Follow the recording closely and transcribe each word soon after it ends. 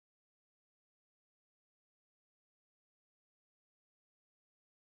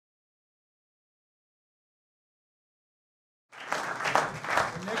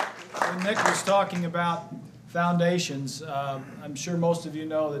when Nick was talking about foundations, I'm sure most of you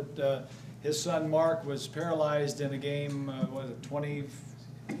know that his son Mark was paralyzed in a game, what is it,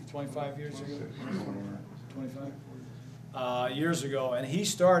 25 years ago? 25? Years ago, and he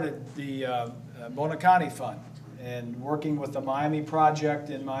started the Bonacani Fund and working with the Miami Project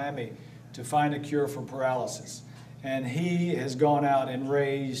in Miami to find a cure for paralysis. And he has gone out and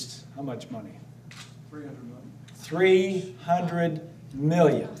raised how much money? 300 million. 300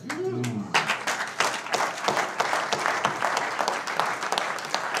 million.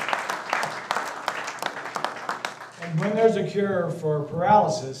 And when there's a cure for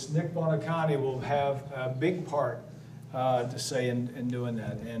paralysis, Nick Bonacani will have a big part to say in doing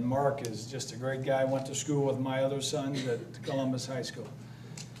that. And Mark is just a great guy. Went to school with my other sons at Columbus High School.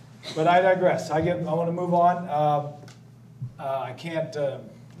 But I digress. I want to move on. I can't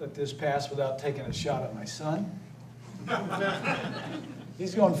let this pass without taking a shot at my son.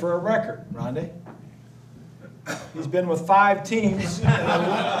 He's going for a record, Rondé. He's been with 5 teams in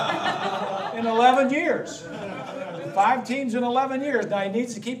 11 years. 5 teams in 11 years. Now he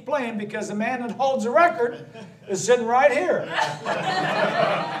needs to keep playing because the man that holds the record is sitting right here.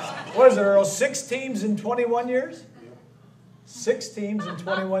 What is it, Earl? 6 teams in 21 years? 6 teams in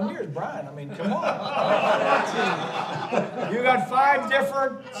 21 years. Brian, I mean, come on. You got 5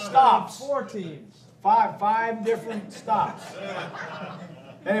 different stops. 4 teams. 5 different stops.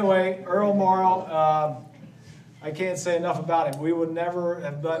 Anyway, Earl Morrall, I can't say enough about him. We would never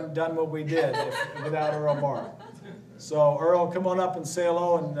have done what we did without Earl Morrall. So, Earl, come on up and say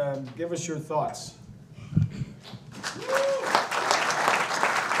hello and give us your thoughts.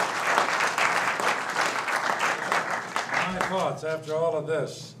 My thoughts after all of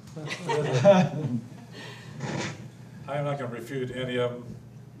this. I'm not going to refute any of them,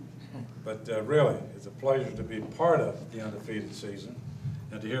 but really, it's a pleasure to be part of the undefeated season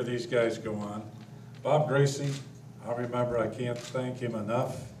and to hear these guys go on. Bob Griese, I remember, I can't thank him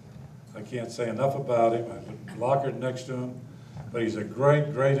enough. I can't say enough about him. I've been lockered next to him, but he's a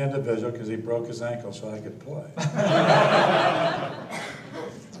great, great individual because he broke his ankle so I could play.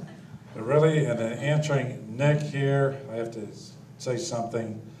 But really, in answering Nick here, I have to say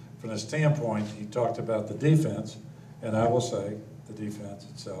something from the standpoint. He talked about the defense, and I will say the defense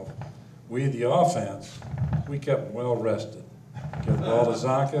itself. We, the offense, we kept well rested. Give the ball to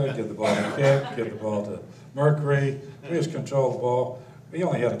Zonka, give the ball to Kick, give the ball to Mercury. We just controlled the ball. We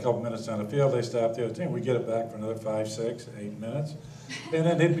only had a couple minutes on the field. They stopped the other team. We get it back for another 5, 6, 8 minutes. And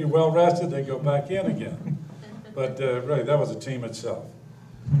then they'd be well rested. They'd go back in again. But really, that was a team itself.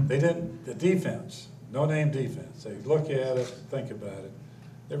 They didn't, the defense, no-name defense. They look at it, think about it.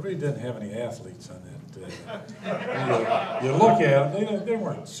 They really didn't have any athletes on that. You look at them, they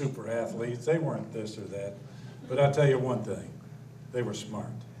weren't super athletes. They weren't this or that. But I'll tell you one thing. They were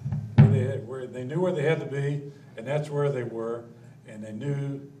smart. They knew where they had to be, and that's where they were. And they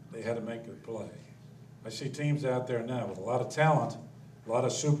knew they had to make a play. I see teams out there now with a lot of talent, a lot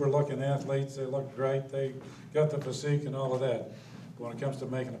of super-looking athletes. They look great. They got the physique and all of that. But when it comes to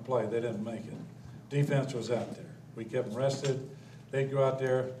making a play, they didn't make it. Defense was out there. We kept them rested. They'd go out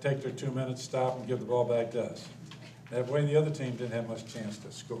there, take their 2 minutes, stop, and give the ball back to us. That way the other team didn't have much chance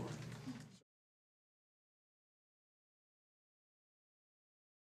to score.